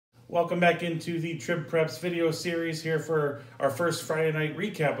Welcome back into the TribPreps video series here for our first Friday night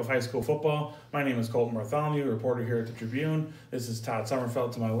recap of high school football. My name is Colten Bartholomew, reporter here at the Tribune. This is Todd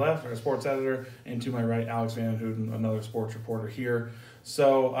Sommerfeldt to my left, our sports editor, and to my right, Alex VandenHouten, another sports reporter here.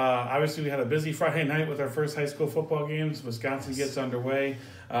 So obviously we had a busy Friday night with our first high school football games. Wisconsin gets underway.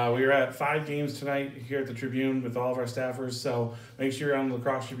 We are at 5 games tonight here at the Tribune with all of our staffers, so make sure you're on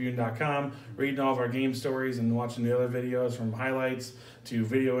lacrossetribune.com, reading all of our game stories and watching the other videos from highlights to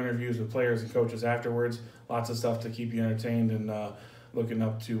video interviews with players and coaches afterwards. Lots of stuff to keep you entertained and looking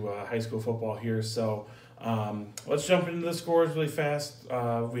up to high school football here. So let's jump into the scores really fast.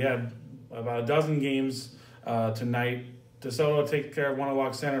 We had about a dozen games tonight. DeSoto takes care of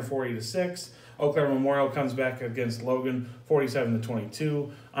Wanawag Center 40-6. Eau Claire Memorial comes back against Logan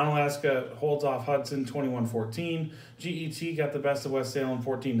 47-22. Onalaska holds off Hudson 21-14. GET got the best of West Salem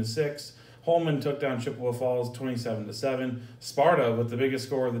 14-6. Holman took down Chippewa Falls 27-7. Sparta with the biggest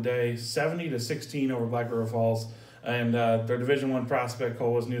score of the day, 70-16 over Black River Falls. And their Division I prospect,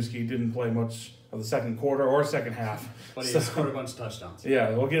 Cole Wisniewski, didn't play much of the second quarter or second half. But he scored a bunch of touchdowns.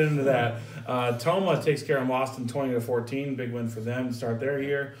 Yeah, we'll get into that. Toma takes care of Boston 20-14. Big win for them to start their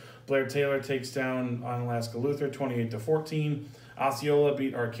year. Blair Taylor takes down Onalaska Luther 28-14. Osceola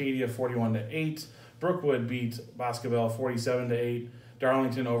beat Arcadia 41-8. Brookwood beat Boscobel 47-8.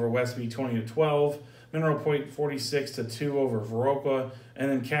 Darlington over Westby 20-12. Mineral Point 46-2 over Viroqua. And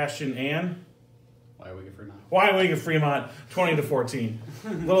then Caston and Fremont 20-14.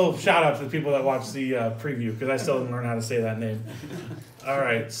 Little shout out to the people that watched the preview because I still didn't learn how to say that name. All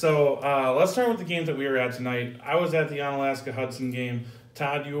right, so let's start with the games that we were at tonight. I was at the Onalaska Hudson game.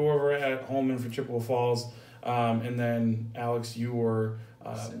 Todd, you were over at Holman for Chippewa Falls. And then Alex, you were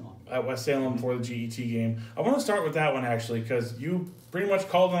at West Salem for the GET game. I want to start with that one actually because you pretty much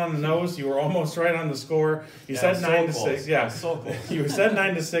called it on the nose. You were almost right on the score. You said 9-6. Yeah, so close. You said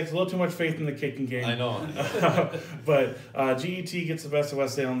 9-6. A little too much faith in the kicking game. I know. But GET gets the best of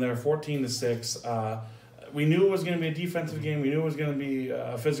West Salem there, 14-6. We knew it was going to be a defensive game. We knew it was going to be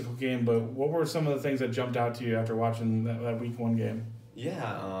a physical game. But what were some of the things that jumped out to you after watching that Week 1 game?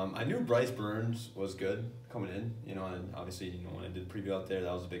 Yeah, I knew Bryce Burns was good coming in, and obviously, when I did the preview out there,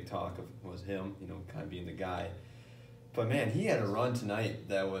 that was a big talk of was him, kind of being the guy. But man, he had a run tonight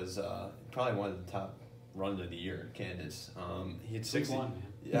that was probably one of the top runs of the year candidates. He had 6-1, man.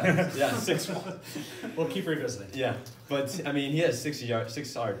 Yeah, 6-1. We'll keep revisiting. Yeah, but I mean, he had a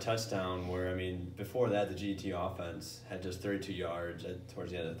 6-yard touchdown. Where before that, the GT offense had just 32 yards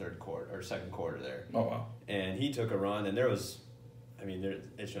towards the end of the second quarter there. Oh wow! And he took a run, and there was.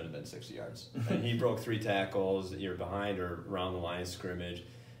 It shouldn't have been 60 yards. And he broke 3 tackles. You're behind or around the line of scrimmage.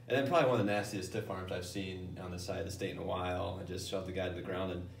 And then probably one of the nastiest stiff arms I've seen on this side of the state in a while. I just shoved the guy to the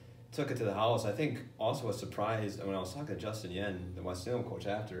ground and took it to the house. I think also was surprised when I was talking to Justin Yen, the West Salem coach,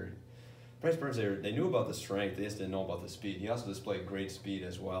 after. Bryce Burns, they knew about the strength. They just didn't know about the speed. He also displayed great speed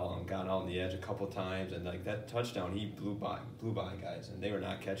as well and got out on the edge a couple of times. And like that touchdown, he blew by guys, and they were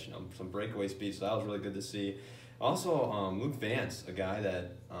not catching him. Some breakaway speed, so that was really good to see. Also, Luke Vance, a guy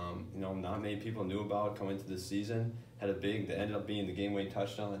that not many people knew about coming into this season, had that ended up being the game-winning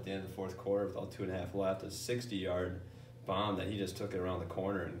touchdown at the end of the fourth quarter with all 2.5 left, a 60-yard bomb that he just took it around the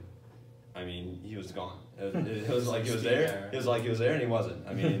corner, and he was gone. It was like he was there. It was like he was there, and he wasn't.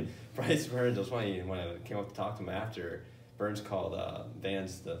 Bryce Burns, it was funny when I came up to talk to him after. Burns called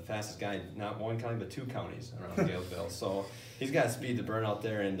Vance the fastest guy, not one county but 2 counties around Galesville. So he's got speed to burn out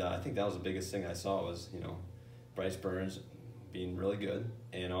there, and I think that was the biggest thing I saw was Bryce Burns being really good,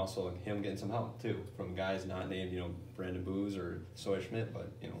 and also him getting some help too from guys not named Brandon Booz or Sawyer Schmidt,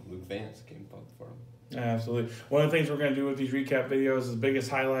 but Luke Vance came up for him. Yeah, absolutely. One of the things we're going to do with these recap videos is the biggest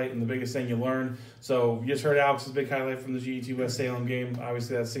highlight and the biggest thing you learn. So you just heard Alex's big highlight from the GET West Salem game.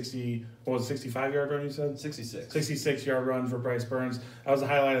 Obviously that 65-yard run you said? 66. 66-yard run for Bryce Burns. That was the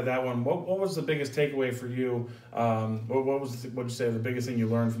highlight of that one. What was the biggest takeaway for you? What would you say the biggest thing you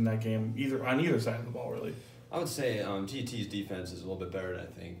learned from that game, on either side of the ball, really? I would say GT's defense is a little bit better than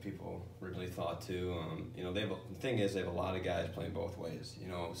I think people originally thought too. The thing is they have a lot of guys playing both ways.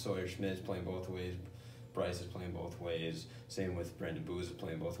 Sawyer Schmidt's playing both ways, Bryce is playing both ways. Same with Brandon Booz is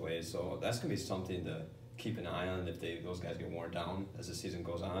playing both ways. So that's gonna be something to keep an eye on if those guys get worn down as the season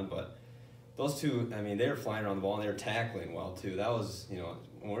goes on. But those two, they were flying around the ball and they were tackling well too. That was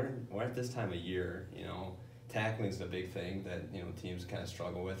we're at this time of year. Tackling is the big thing that teams kind of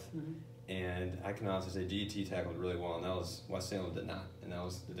struggle with. Mm-hmm. And I can honestly say GET tackled really well, and that was West Salem did not, and that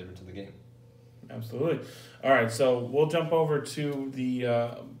was the difference of the game. Absolutely. All right, so we'll jump over to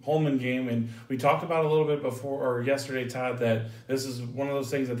the Holman game, and we talked about a little bit before or yesterday, Todd, that this is one of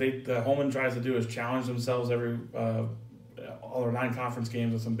those things that Holman tries to do is challenge themselves all their non-conference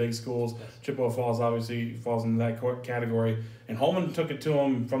games with some big schools. Chippewa Falls obviously falls into that category. And Holman took it to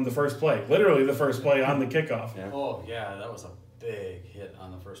them from the first play, literally the first play on the kickoff. Yeah. Oh, yeah, that was a big hit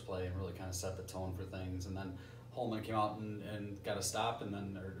on the first play and really kind of set the tone for things. And then Holman came out and got a stop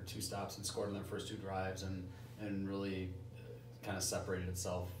or 2 stops and scored in their first 2 drives and really kind of separated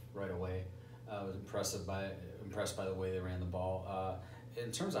itself right away. I was impressed by the way they ran the ball.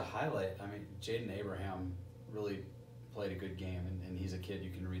 In terms of highlight, I mean, Jaden Abraham really played a good game, and he's a kid you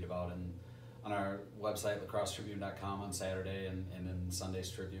can read about on our website, lacrossetribune.com on Saturday and in Sunday's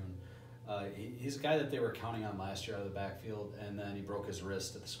Tribune. He's a guy that they were counting on last year out of the backfield, and then he broke his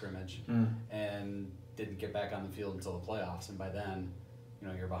wrist at the scrimmage and didn't get back on the field until the playoffs. And by then,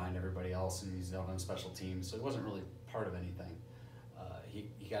 you're behind everybody else, and he's out on special teams, so he wasn't really part of anything.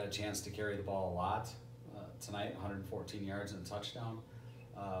 He got a chance to carry the ball a lot tonight, 114 yards and a touchdown.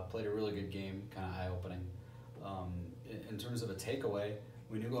 Played a really good game, kind of eye-opening. In terms of a takeaway,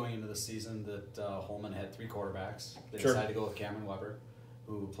 we knew going into the season that Holman had 3 quarterbacks. They decided to go with Cameron Weber,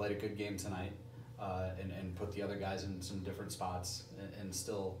 who played a good game tonight, and put the other guys in some different spots. And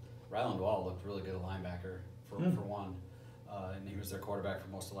still, Ryland Wall looked really good at linebacker for one, and he was their quarterback for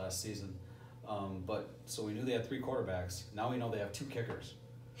most of last season. So we knew they had 3 quarterbacks. Now we know they have 2 kickers.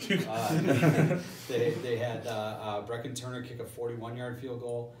 They had Brecken Turner kick a 41-yard field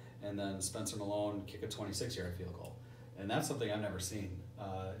goal, and then Spencer Malone kick a 26-yard field goal. And that's something I've never seen.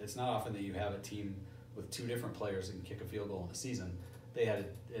 It's not often that you have a team with 2 different players that can kick a field goal in a season. They had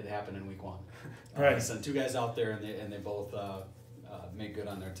it happen in week 1. Right. They sent 2 guys out there, and they both made good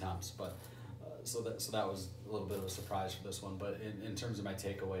on their attempts. But so that was a little bit of a surprise for this one. But in terms of my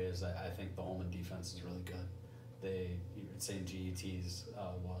takeaway is I think the Holman defense is really good. Same GETs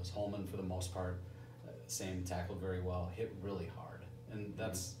was Holman for the most part. Same tackled very well, hit really hard, and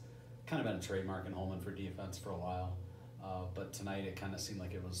that's kind of been a trademark in Holman for defense for a while. But tonight it kind of seemed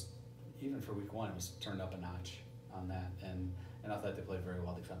like it was, even for week 1, it was turned up a notch on that, and I thought they played very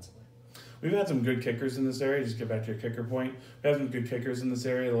well defensively. We've had some good kickers in this area. Just get back to your kicker point. We've had some good kickers in this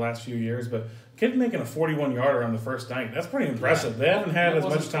area the last few years, but kid making a 41-yarder on the first night, that's pretty impressive. They haven't had as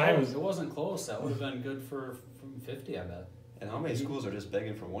much time as... It wasn't close. That would have been good from 50, I bet. And how many schools are just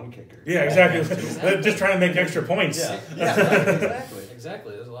begging for 1 kicker? Yeah, exactly. Just trying to make extra points. Yeah, exactly.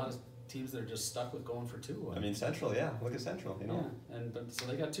 Exactly. There's a lot of teams that are just stuck with going for 2. I mean, Central, look at Central, Yeah, but so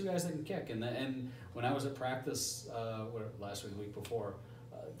they got 2 guys that can kick, and when I was at practice last week, the week before,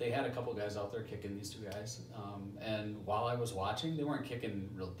 they had a couple guys out there kicking, these 2 guys, and while I was watching, they weren't kicking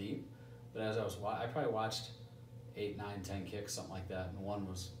real deep, but as I probably watched 8, 9, 10 kicks, something like that, and 1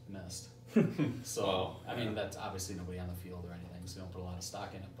 was missed. So, wow. I mean, that's obviously nobody on the field or anything, so you don't put a lot of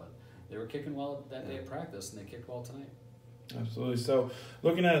stock in it, but they were kicking well that day at practice, and they kicked well tonight. Absolutely. So,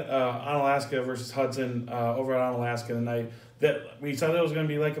 looking at Onalaska versus Hudson over at Onalaska tonight, that we thought it was going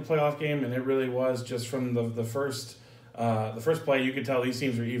to be like a playoff game, and it really was. Just from the first play, you could tell these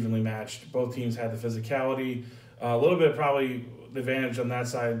teams were evenly matched. Both teams had the physicality. A little bit probably the advantage on that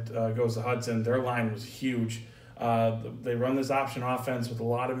side goes to Hudson. Their line was huge. They run this option offense with a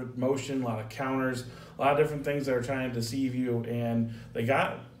lot of motion, a lot of counters, a lot of different things that are trying to deceive you, and they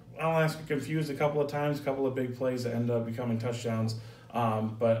got Onalaska confused a couple of times, a couple of big plays that ended up becoming touchdowns.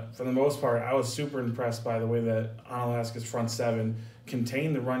 But for the most part, I was super impressed by the way that Onalaska's front 7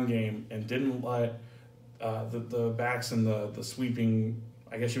 contained the run game and didn't let the backs and the sweeping,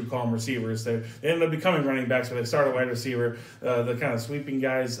 I guess you would call them receivers. They ended up becoming running backs, but they started wide receiver. The kind of sweeping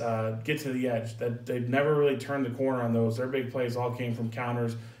guys get to the edge. That they never really turned the corner on those. Their big plays all came from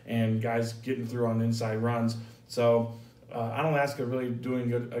counters and guys getting through on inside runs. So Onalaska really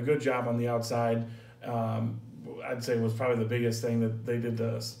doing a good job on the outside. I'd say was probably the biggest thing that they did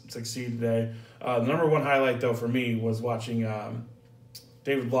to succeed today. The number 1 highlight, though, for me was watching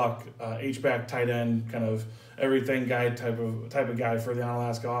David Block, H-back, tight end, kind of everything guy type of guy for the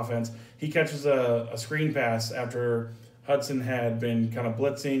Onalaska offense. He catches a screen pass after Hudson had been kind of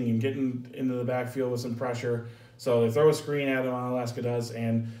blitzing and getting into the backfield with some pressure. So they throw a screen at him, Onalaska does,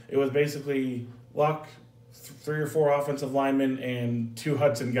 and it was basically Luck, 3 or 4 offensive linemen, and 2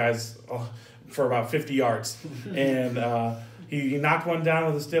 Hudson guys for about 50 yards. And he knocked one down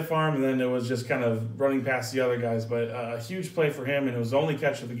with a stiff arm, and then it was just kind of running past the other guys. But a huge play for him, and it was the only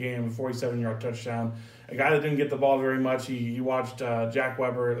catch of the game, a 47-yard touchdown. A guy that didn't get the ball very much. He watched Jack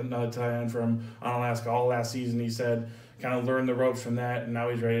Weber, another tight end from Onalaska, all last season. He said kind of learned the ropes from that, and now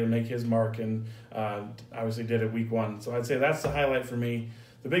he's ready to make his mark, and obviously did it week 1. So I'd say that's the highlight for me.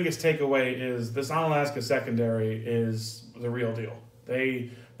 The biggest takeaway is this Onalaska secondary is the real deal.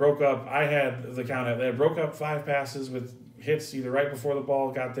 They broke up, I had the count, they broke up 5 passes with hits either right before the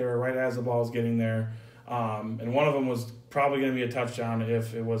ball got there or right as the ball was getting there. And one of them was probably going to be a touchdown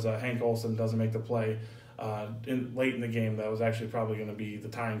if it was Hank Olsen doesn't make the play late in the game. That was actually probably going to be the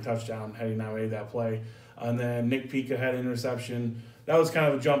tying touchdown had he not made that play. And then Nick Pika had an interception. That was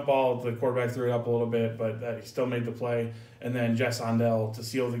kind of a jump ball. The quarterback threw it up a little bit, but he still made the play. And then Jess Ondell to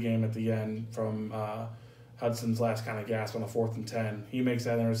seal the game at the end from Hudson's last kind of gasp on a 4th and 10. He makes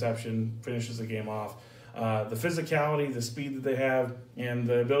that interception, finishes the game off. The physicality, the speed that they have, and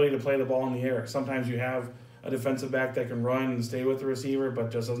the ability to play the ball in the air. Sometimes you have a defensive back that can run and stay with the receiver, but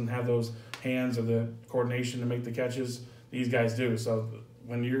just doesn't have those hands or the coordination to make the catches. These guys do. So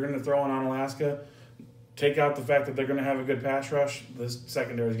when you're going to throw on Alaska, take out the fact that they're going to have a good pass rush. This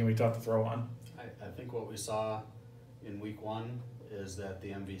secondary is going to be tough to throw on. I think what we saw in week 1 is that the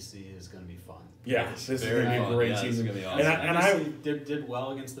MVC is going to be fun. Yeah, this is going to be a great season. It's gonna be awesome. And I did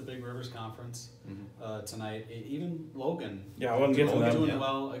well against the Big Rivers Conference tonight. Even Logan. Yeah, I wasn't getting to Logan them. doing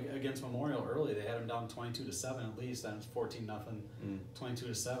well against Memorial early. They had him down 22-7 at least. Then it was 14-0,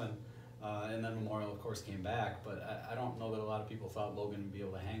 22-7. And then Memorial, of course, came back. But I don't know that a lot of people thought Logan would be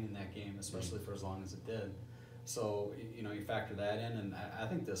able to hang in that game, especially for as long as it did. So, you factor that in. And I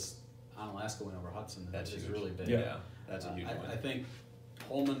think this Onalaska win over Hudson is really big. Yeah, that's a huge win. I think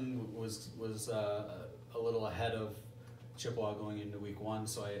Holman was a little ahead of Chippewa going into week 1,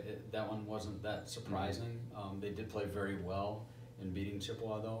 so that one wasn't that surprising. They did play very well in beating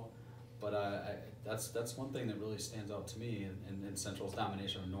Chippewa, though. But that's one thing that really stands out to me in Central's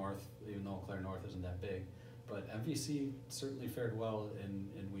domination of North, even though Clare North isn't that big. But MVC certainly fared well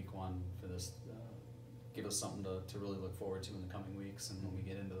in week 1 for this. Give us something to really look forward to in the coming weeks and when we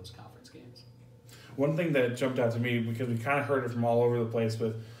get into those conference games. One thing that jumped out to me, because we kind of heard it from all over the place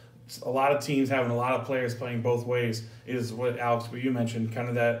with a lot of teams having a lot of players playing both ways, is what Alex, what you mentioned, kind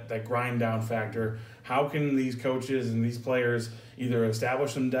of that grind down factor. How can these coaches and these players either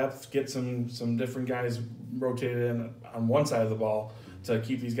establish some depth, get some different guys rotated in on one side of the ball to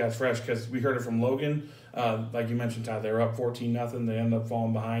keep these guys fresh? Because we heard it from Logan. Like you mentioned, Todd, they were up 14-0. They ended up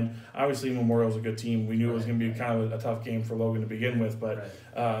falling behind. Obviously, Memorial's a good team. We knew it was going to be kind of a tough game for Logan to begin with, but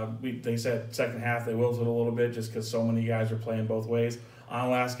they said second half they wilted a little bit just because so many guys were playing both ways.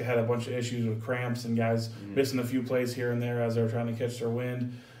 Onalaska had a bunch of issues with cramps and guys missing a few plays here and there as they were trying to catch their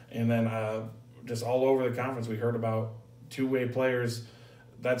wind. And then just all over the conference, we heard about two-way players.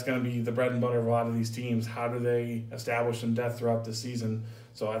 That's going to be the bread and butter of a lot of these teams. How do they establish some depth throughout the season?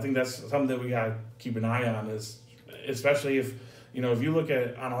 So I think that's something that we got to keep an eye on, is especially if you look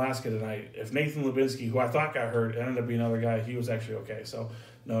at Onalaska tonight, if Nathan Lubinsky, who I thought got hurt, ended up being another guy, he was actually okay. So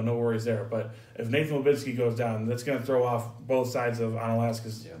no worries there. But if Nathan Lubinsky goes down, that's going to throw off both sides of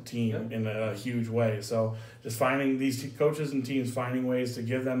Onalaska's team in a huge way. So just finding these coaches and teams, finding ways to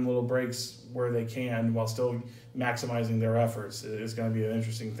give them little breaks where they can while still maximizing their efforts is going to be an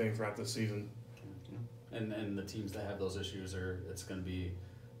interesting thing throughout this season. And the teams that have those issues it's going to be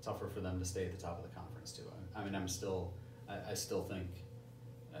tougher for them to stay at the top of the conference too. I mean, I still think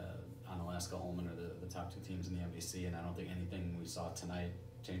Onalaska, Holman are the top 2 teams in the MVC, and I don't think anything we saw tonight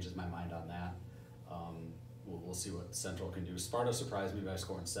changes my mind on that. We'll see what Central can do. Sparta surprised me by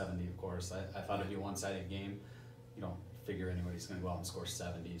scoring 70. Of course, I thought it'd be a one-sided game. You don't figure anybody's going to go out and score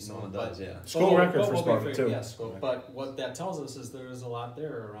 70. So no one does, yeah. School record for Sparta too. Yes, but what that tells us is there's a lot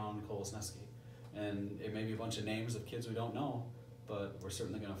there around Kolesneski. And it may be a bunch of names of kids we don't know, but we're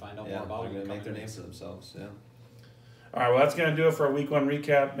certainly going to find out more about them. They're going to make their names for themselves, yeah. All right, well, that's going to do it for our Week 1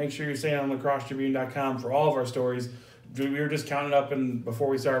 recap. Make sure you're staying on lacrossetribune.com for all of our stories. We were just counting up, and before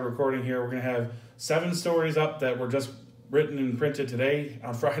we started recording here, we're going to have 7 stories up that were just written and printed today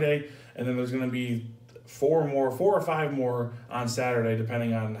on Friday, and then there's going to be 4 or 5 more on Saturday,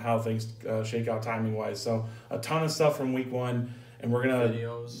 depending on how things shake out timing-wise. So a ton of stuff from Week 1. And we're going to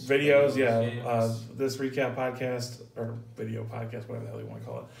videos, this recap podcast, or video podcast, whatever the hell you want to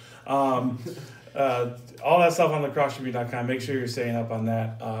call it. All that stuff on lacrossetribune.com. Make sure you're staying up on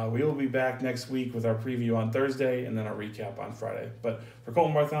that. We will be back next week with our preview on Thursday and then our recap on Friday. But for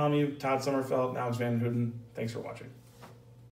Colten Bartholomew, Todd Sommerfeldt, and Alex VandenHouten, thanks for watching.